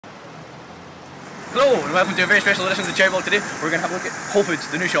Hello and welcome to a very special edition of the Cherry Vlog. Today we're going to have a look at Whole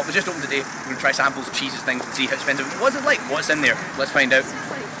Foods, the new shop that just opened today. We're going to try samples, cheeses, things and see how expensive. What's it like? What's in there? Let's find out.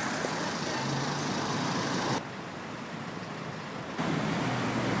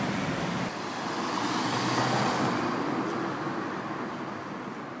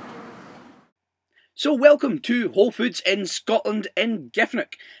 So welcome to Whole Foods in Scotland in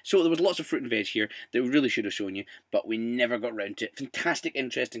Giffnock. So there was lots of fruit and veg here that we really should have shown you, but we never got round to it. Fantastic,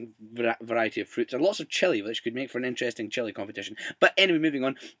 interesting variety of fruits and lots of chilli, which could make for an interesting chilli competition. But anyway, moving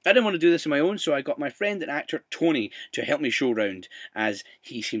on. I didn't want to do this on my own, so I got my friend and actor Tony to help me show round, as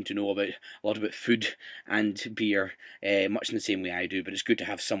he seemed to know a lot about food and beer, much in the same way I do, but it's good to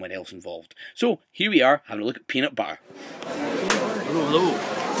have someone else involved. So here we are, having a look at peanut butter. Hello, hello.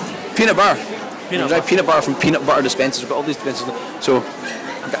 Peanut butter. Peanut butter from peanut butter dispensers. We've got all these dispensers. So,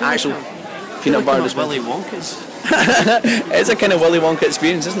 we've got actual peanut butter dispensers. Willy Wonka's. It's a kind of Willy Wonka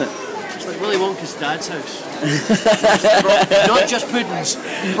experience, isn't it? It's like Willy Wonka's dad's house. Not just puddings,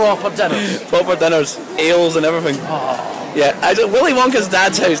 proper dinners. Proper dinners, ales and everything. Oh. Yeah, Willy Wonka's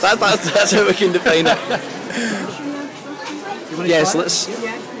dad's house. That's how we can define it. Yeah, so let's.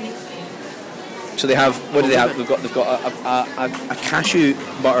 So they have. What do they have? They've got a cashew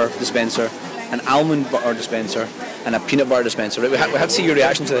butter dispenser, an almond butter dispenser, and a peanut butter dispenser. Right, we have to see your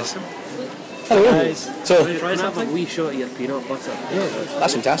reaction to this. Hello. Guys, so try have a wee shot of your peanut butter. Yeah,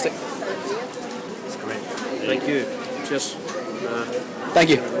 that's fantastic. That's great. Thank you. Cheers. Thank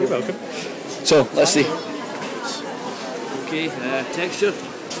you. You're welcome. So let's see. Okay, texture.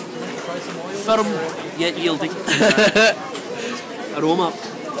 Firm yet yielding. Aroma.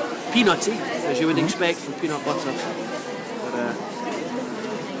 Peanutty, as you would expect from peanut butter. But,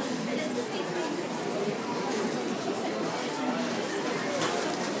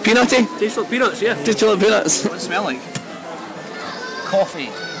 peanutty? Tastes like peanuts, yeah. Tastes like peanuts. What does it smell like?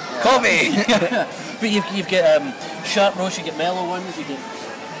 Coffee. Coffee! But you've got sharp roast, you get mellow ones, you get...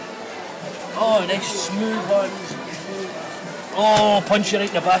 Oh, nice smooth ones. Oh, punch you right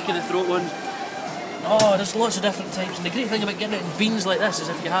in the back of the throat ones. Oh, there's lots of different types, and the great thing about getting it in beans like this is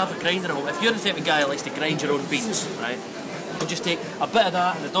if you have a grinder at home, if you're the type of guy that likes to grind your own beans, right, you just take a bit of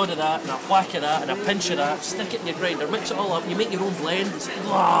that, and a dod of that, and a whack of that, and a pinch of that, stick it in your grinder, mix it all up, and you make your own blend. It's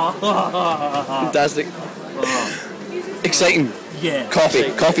fantastic. Oh. Exciting. Yeah. Coffee.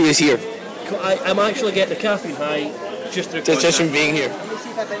 Exciting. Coffee is here. I'm actually getting the caffeine high just through just from being here.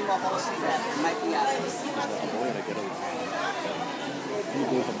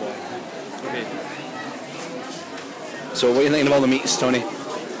 Okay. So what are you thinking of all the meats, Tony?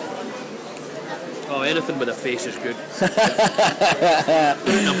 Oh, anything with a face is good.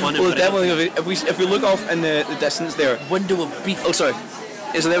 Well, definitely, if we look off in the distance there... Window of beef. Oh, sorry.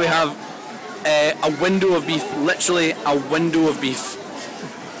 So there we have a window of beef. Literally a window of beef.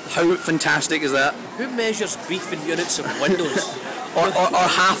 How fantastic is that? Who measures beef in units of windows? or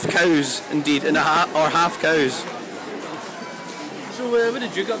half cows, indeed. Or half cows. So what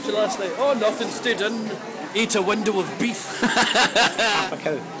did you get up to last night? Oh, nothing, stayed in. Ate a window of beef. Half a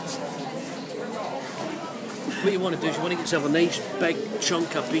cow. What you want to do is you want to get yourself a nice big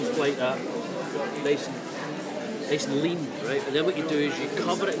chunk of beef like that. Nice and lean, right? And then what you do is you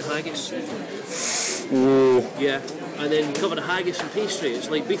cover it in haggis. Oh. Yeah. And then you cover the haggis in pastry. It's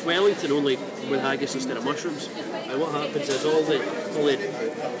like beef Wellington, only with haggis instead of mushrooms. And what happens is all the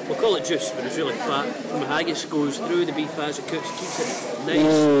we'll call it juice, but it's really fat from the haggis goes through the beef as it cooks, keeps it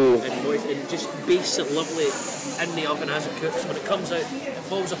nice and moist, and just bastes it lovely in the oven as it cooks. When it comes out, it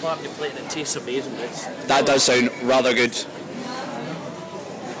falls apart in your plate and it tastes amazing. That does sound rather good.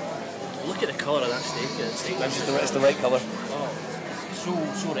 Look at the colour of that steak. It's the right colour. Oh, so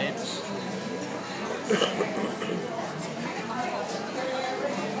red.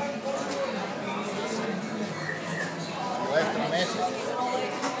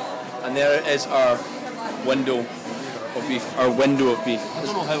 And there is our window of beef. Our window of beef. I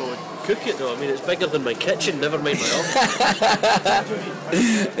don't know how I would cook it though. I mean, it's bigger than my kitchen, never mind my oven.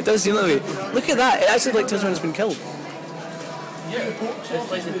 It does seem that way. Look at that. It actually like turns when it's been killed. Yeah.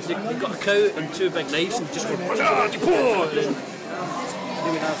 It's like they've got a cow and two big knives and just go. Then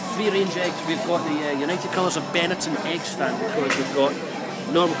we have free range eggs. We've got the United Colours of Benetton egg stand because we've got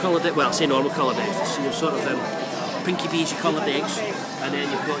normal coloured eggs. Well, I say normal coloured eggs. So you're sort of pinky beigey coloured eggs, and then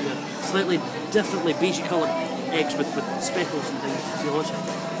you've got your slightly differently beigey coloured eggs with speckles and things. So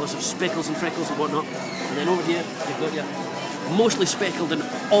lots of speckles and freckles and whatnot. And then over here you've got your mostly speckled and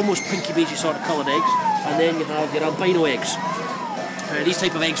almost pinky beigey sort of coloured eggs, and then you have your albino eggs. These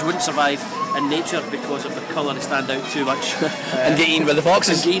type of eggs wouldn't survive in nature because of the colour, they stand out too much. And get eaten by the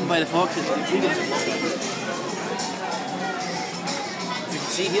foxes. And get eaten by the foxes. As you can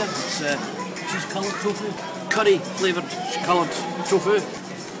see here, it's cheese coloured tofu, curry flavoured coloured tofu,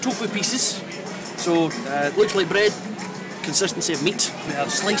 tofu pieces. So it looks like bread, consistency of meat. We have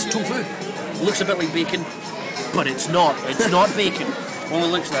sliced tofu, looks a bit like bacon, but it's not. It's not bacon. Only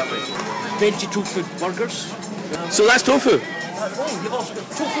looks that way. Veggie tofu burgers. So that's tofu. Oh, you've also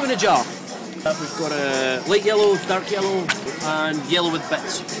got tofu in a jar. We've got light yellow, dark yellow, and yellow with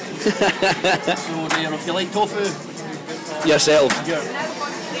bits. So there, if you like tofu, You're settled.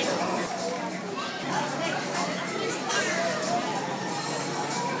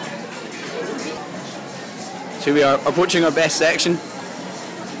 So we are approaching our best section.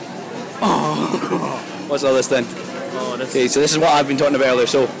 Oh. What's all this then? Oh, Okay, so this is what I've been talking about earlier.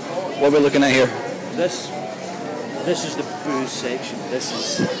 So, what are we looking at here? This is the booze section. This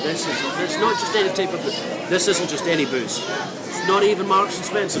is not just any type of booze. This isn't just any booze. It's not even Marks and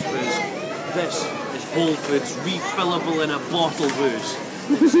Spencer's booze. This is Whole Foods refillable in a bottle booze.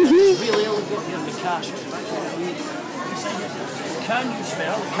 It's really all got here in the cask. Can you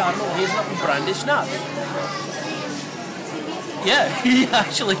smell the caramel, hazelnut and brandy snap? Yeah, you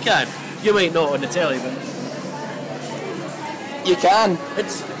actually can. You might not on the telly, but You can.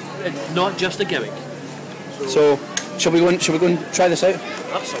 it's not just a gimmick. So, shall we go and try this out?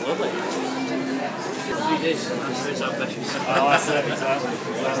 Absolutely. 3 days. That's ambitious. That's it, exactly.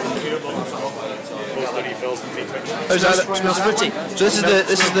 How's that? Smells fruity. So this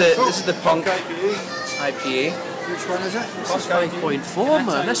is the punk IPA. Which one is it? This is 5.4,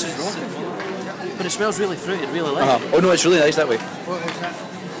 man. This is rocking. But it smells really fruity. I really like it. Oh no, it's really nice that way. What was that?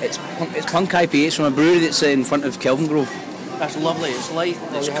 It's punk IPA. It's from a brewery that's in front of Kelvin Grove. That's lovely. It's light.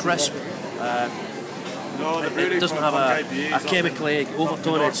 It's crisp. It doesn't have a chemically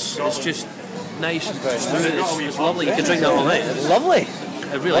overtone. It's just nice and smooth. It's lovely. You can drink that all night. It's lovely.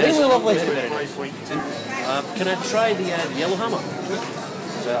 It really is. Lovely. Can I try the yellow hammer?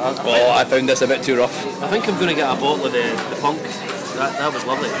 Oh, I found this a bit too rough. I think I'm going to get a bottle of the punk. That was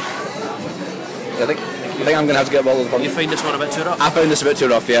lovely. I think I'm going to have to get a bottle of the punk. You find this one a bit too rough? I found this a bit too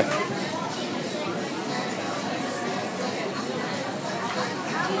rough, yeah.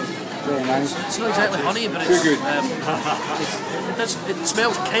 It's not exactly honey, but it's it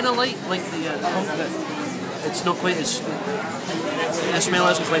smells kind of like the punk, but it's not quite as. The smell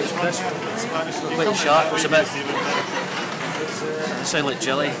isn't quite as crisp, quite as sharp. It's a bit. It sounds like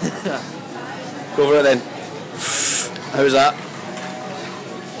jelly. Go for it then. How's that?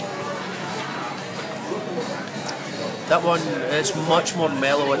 That one is much more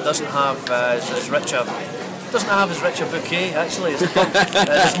mellow. It doesn't have as rich a. Doesn't have as rich a bouquet actually as the punk.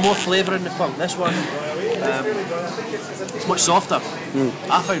 There's more flavour in the punk. This one, it's much softer.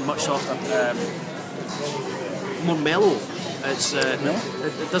 I found much softer, more mellow. It's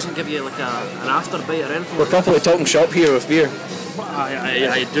it doesn't give you like an after bite or anything. We're properly talking shop here with beer.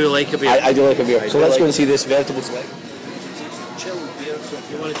 I do like a beer. I do like a beer. So let's go and see this vegetable select. It's chilled beer, so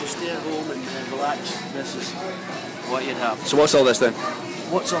if you wanted to stay at home and relax, this is what you'd have. So what's all this then?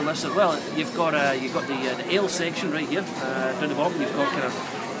 What's all this? Well, you've got the ale section right here down the bottom. You've got kind of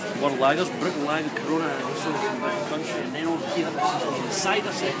world lagers, Brooklyn Lager, Corona, and also from different country. And then over here, this is the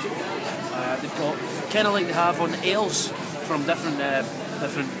cider section. They've got kind of like they have on ales from different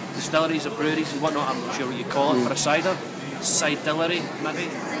distilleries or breweries and whatnot. I'm not sure what you call it for a cider. Cidillery, maybe.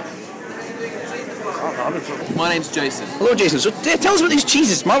 My name's Jason. Hello, Jason. So tell us about these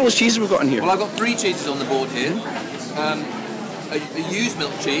cheeses, marvellous cheeses we've got in here. Well, I've got 3 cheeses on the board here. A used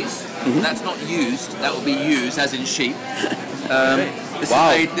milk cheese. That's not used. That will be used, as in sheep.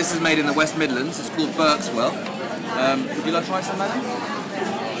 This is made in the West Midlands. It's called Berkswell. Would you like to try some, madam?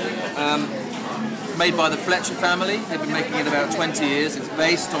 Made by the Fletcher family. They've been making it about 20 years. It's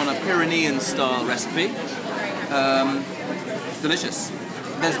based on a Pyrenean-style recipe. It's delicious.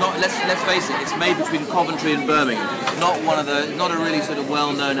 Let's face it. It's made between Coventry and Birmingham. Not a really sort of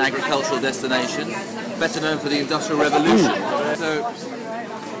well-known agricultural destination. Better known for the Industrial Revolution. So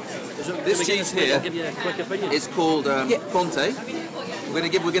this cheese here is called Conte. We're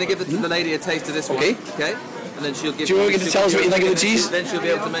gonna give the lady a taste of this one. Okay. And then she'll give. Do you want to tell us what you think of the cheese? Then she'll be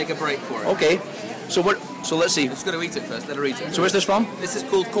able to make a break for it. Okay. So let's see. I'm just going to eat it first. Let her eat it. So where's this from? This is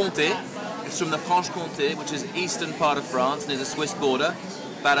called Comté. It's from the Franche-Comté, which is eastern part of France, near the Swiss border,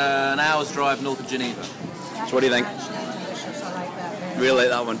 about an hour's drive north of Geneva. So what do you think? Delicious, I like that very Really like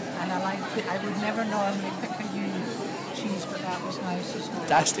that one. And I would never normally pick a new cheese, but that was nice as well.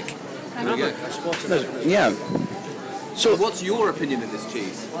 Fantastic. There we go. Yeah. So what's your opinion of this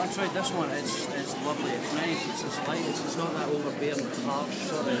cheese? Well, I tried this one. It's lovely. It's nice. It's light. It's not that overbearing, harsh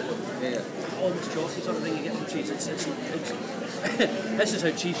sort of almost chalky sort of thing you get from cheese. It's this is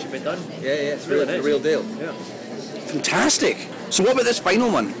how cheese should be done. Yeah, it's really the nice. real deal. Yeah. Fantastic. So what about this final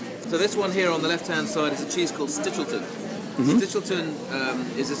one? So this one here on the left-hand side is a cheese called Stitchelton. Stitchelton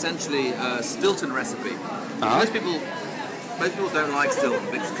is essentially a Stilton recipe. Most people don't like Stilton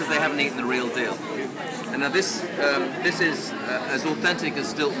because they haven't eaten the real deal. And now this is as authentic as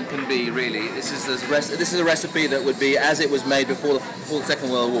Stilton can be, really. This is a recipe that would be as it was made before the Second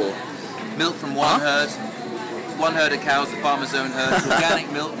World War. Milk from one herd of cows, the farmer's own herd. It's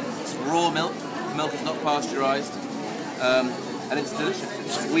organic milk, it's raw milk. The milk is not pasteurised, and it's delicious.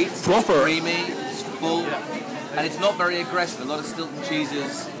 It's sweet, Proper. It's creamy, it's full, and it's not very aggressive. A lot of Stilton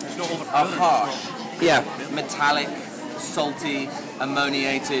cheeses are harsh, metallic, salty,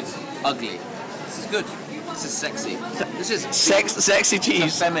 ammoniated, ugly. This is good. This is sexy. This is Sexy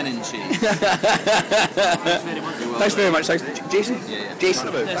cheese. feminine cheese. Thanks very much. Thanks. Jason? Yeah.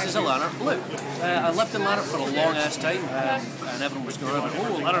 Jason. This is a Lanark Blue. I lived in Lanark for a long ass time, and everyone was going around,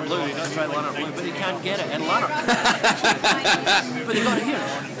 oh, Lanark Blue, you got to try Lanark Blue, but you can't get it in Lanark. But they got it here.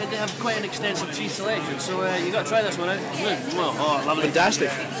 They have quite an extensive cheese selection, so you got to try this one out. Oh, lovely. Fantastic.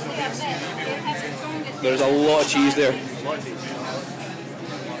 There's a lot of cheese there.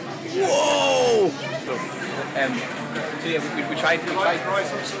 Whoa! So yeah, we tried.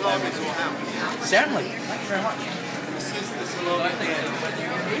 Certainly. Thank you very much. This is the salami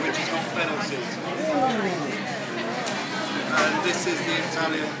which is got fennel seeds. And this is the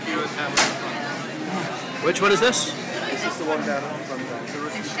Italian cured ham at the front. Which one is this? This is the one down at the front there. The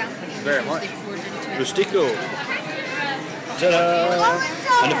Rustico. Very much. Rustico. Ta-da!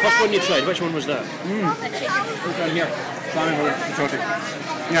 And the first one you tried, which one was that? Down here.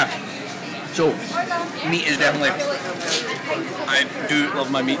 Yeah. So, meat is definitely. I do love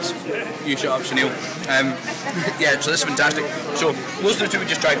my meats. You shut up, Chanel. Yeah, so this is fantastic. So, those are the two we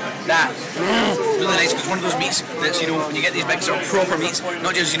just tried. That really nice because one of those meats that's, you know, when you get these big sort of proper meats,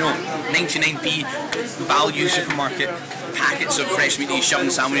 not just, you know, 99p value supermarket packets of fresh meat that you shove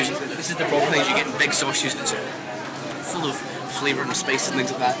in sandwiches. This is the proper things you get in big sausages that's full of flavour and spice and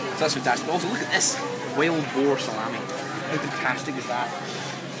things like that. So that's fantastic. Also, look at this wild boar salami. How fantastic is that?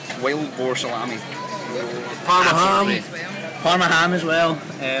 Wild boar salami. Parma ham. Parma ham as well.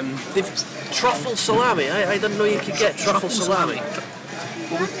 They've truffle salami. I didn't know you could get truffle salami.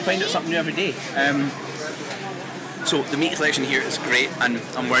 Well, we find out something new every day. So the meat collection here is great, and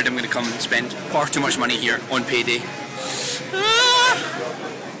I'm worried I'm going to come and spend far too much money here on payday.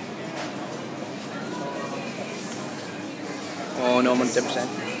 Oh no, I'm on 10%.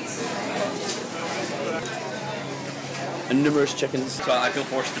 And numerous chickens. So I feel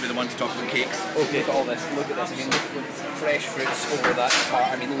forced to be the one to talk about cakes. Okay. Look at all this. Look at this. I mean, look at fresh fruits over that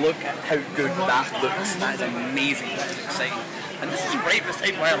part. I mean, look at how good that looks. That is amazing. That is exciting. And this is right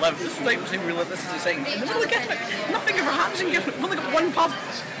beside where I live. This is right beside where we live. This is exciting. In the middle of Giffnock. Nothing ever happens in Giffnock. We've only got one pub.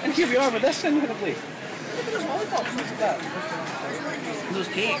 And here we are with this kind of place. Look at those lollipops. Look at that. And those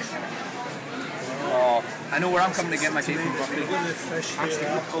cakes. Oh, I know where I'm coming to get my cake from.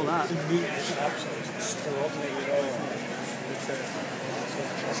 Actually, look all that. The meat is absolutely extraordinary.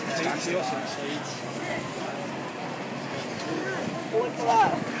 Look at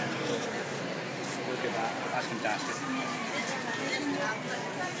that. Look at that. That's fantastic.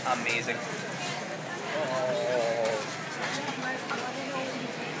 Amazing.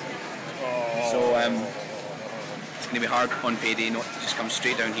 So it's going to be hard on payday not to just come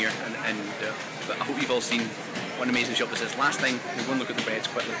straight down here and but I hope you've all seen what an amazing shop this is. Last thing, we're going to look at the breads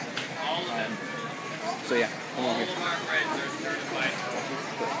quickly. So yeah, come on here.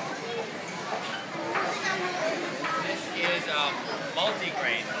 This is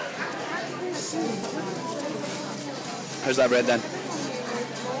multi-grain. How's that bread then?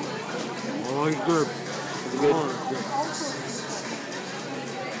 Oh, it's good.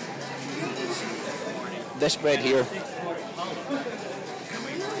 This bread here.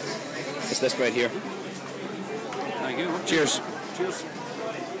 It's this bread here. Thank you. Cheers. Cheers.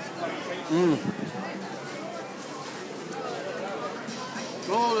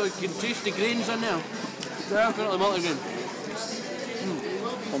 Oh, you can taste the grains in there. Definitely multigrain.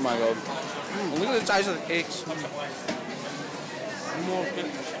 Oh my god. And look at the size of the cakes. More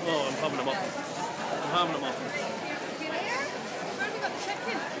cake. Oh, I'm having them up. I'm having them up.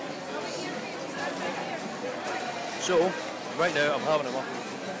 So, right now I'm having them up.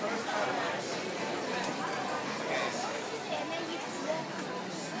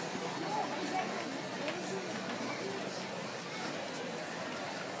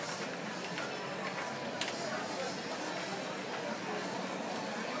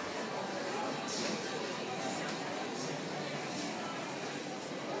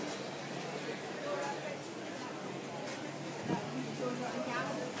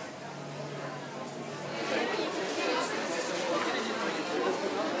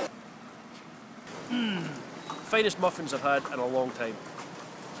 finest muffins I've had in a long time.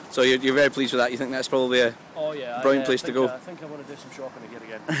 So you're very pleased with that? You think that's probably a Oh yeah, brilliant place to go? I think I want to do some shopping here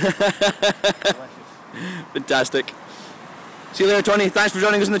again. Delicious. Fantastic. See you later, Tony. Thanks for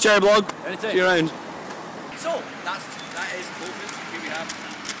joining us in the Cherry Blog. Anytime. See you around. So that is Whole Foods. Here we have.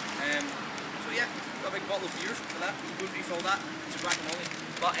 So yeah, got a big bottle of beer for that. We wouldn't refill that. It's a guacamole.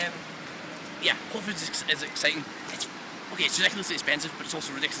 But yeah, Whole Foods is exciting. Okay, it's ridiculously expensive, but it's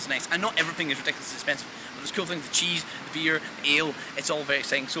also ridiculously nice. And not everything is ridiculously expensive, but there's cool things, the cheese, the beer, the ale, it's all very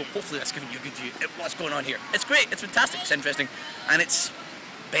exciting. So hopefully that's giving you a good view of what's going on here. It's great, it's fantastic, it's interesting, and it's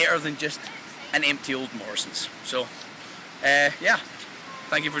better than just an empty old Morrison's. So, yeah,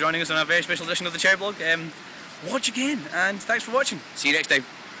 thank you for joining us on a very special edition of the Cherry Blog. Watch again, and thanks for watching. See you next time.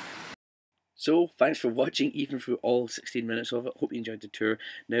 So, thanks for watching, even through all 16 minutes of it. Hope you enjoyed the tour.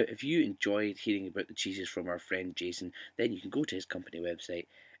 Now, if you enjoyed hearing about the cheeses from our friend Jason, then you can go to his company website,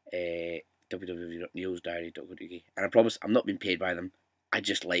 www.neilsdiary.co.uk. And I promise, I'm not being paid by them. I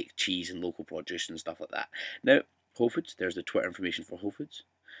just like cheese and local produce and stuff like that. Now, Whole Foods, there's the Twitter information for Whole Foods.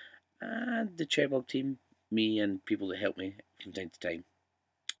 And the Cherry Blog team, me and people that help me from time to time.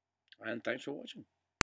 And thanks for watching.